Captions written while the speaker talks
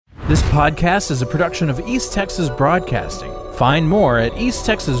This podcast is a production of East Texas Broadcasting. Find more at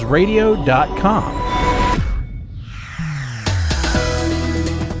easttexasradio.com.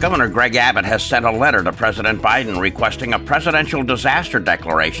 Governor Greg Abbott has sent a letter to President Biden requesting a presidential disaster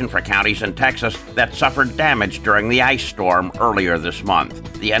declaration for counties in Texas that suffered damage during the ice storm earlier this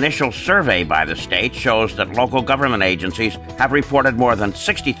month. The initial survey by the state shows that local government agencies have reported more than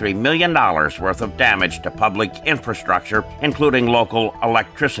 $63 million worth of damage to public infrastructure, including local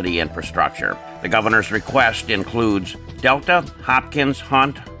electricity infrastructure. The governor's request includes Delta, Hopkins,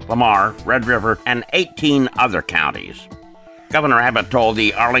 Hunt, Lamar, Red River, and 18 other counties. Governor Abbott told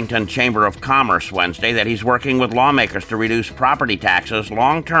the Arlington Chamber of Commerce Wednesday that he's working with lawmakers to reduce property taxes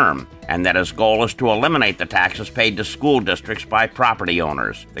long-term, and that his goal is to eliminate the taxes paid to school districts by property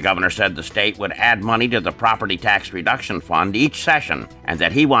owners. The governor said the state would add money to the Property Tax Reduction Fund each session, and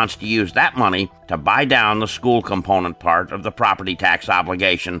that he wants to use that money to buy down the school component part of the property tax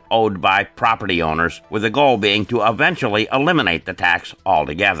obligation owed by property owners, with the goal being to eventually eliminate the tax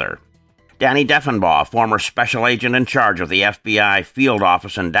altogether. Danny Deffenbaugh, former special agent in charge of the FBI field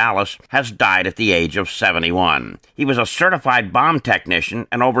office in Dallas, has died at the age of 71. He was a certified bomb technician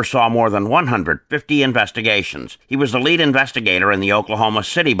and oversaw more than 150 investigations. He was the lead investigator in the Oklahoma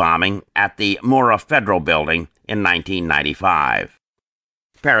City bombing at the Murrah Federal Building in 1995.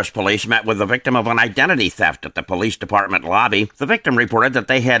 Paris police met with the victim of an identity theft at the police department lobby. The victim reported that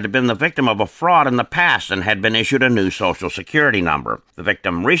they had been the victim of a fraud in the past and had been issued a new Social Security number. The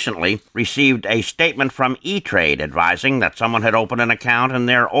victim recently received a statement from E-Trade advising that someone had opened an account in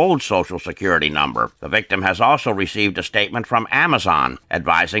their old Social Security number. The victim has also received a statement from Amazon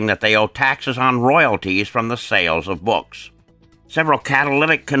advising that they owe taxes on royalties from the sales of books. Several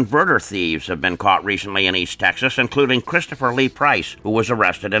catalytic converter thieves have been caught recently in East Texas, including Christopher Lee Price, who was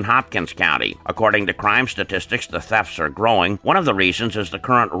arrested in Hopkins County. According to crime statistics, the thefts are growing. One of the reasons is the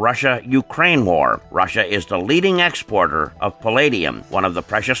current Russia-Ukraine war. Russia is the leading exporter of palladium, one of the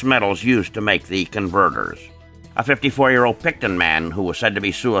precious metals used to make the converters. A 54-year-old Picton man who was said to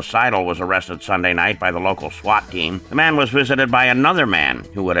be suicidal was arrested Sunday night by the local SWAT team. The man was visited by another man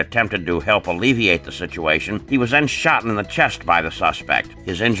who had attempted to help alleviate the situation. He was then shot in the chest by the suspect.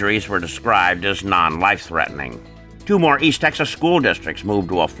 His injuries were described as non-life-threatening. 2 more East Texas school districts moved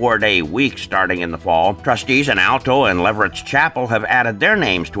to a 4-day week starting in the fall. Trustees in Alto and Leverett's Chapel have added their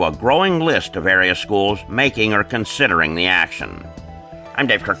names to a growing list of area schools making or considering the action. I'm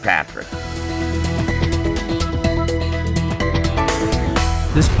Dave Kirkpatrick.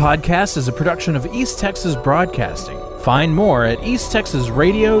 This podcast is a production of East Texas Broadcasting. Find more at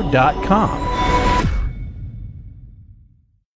easttexasradio.com.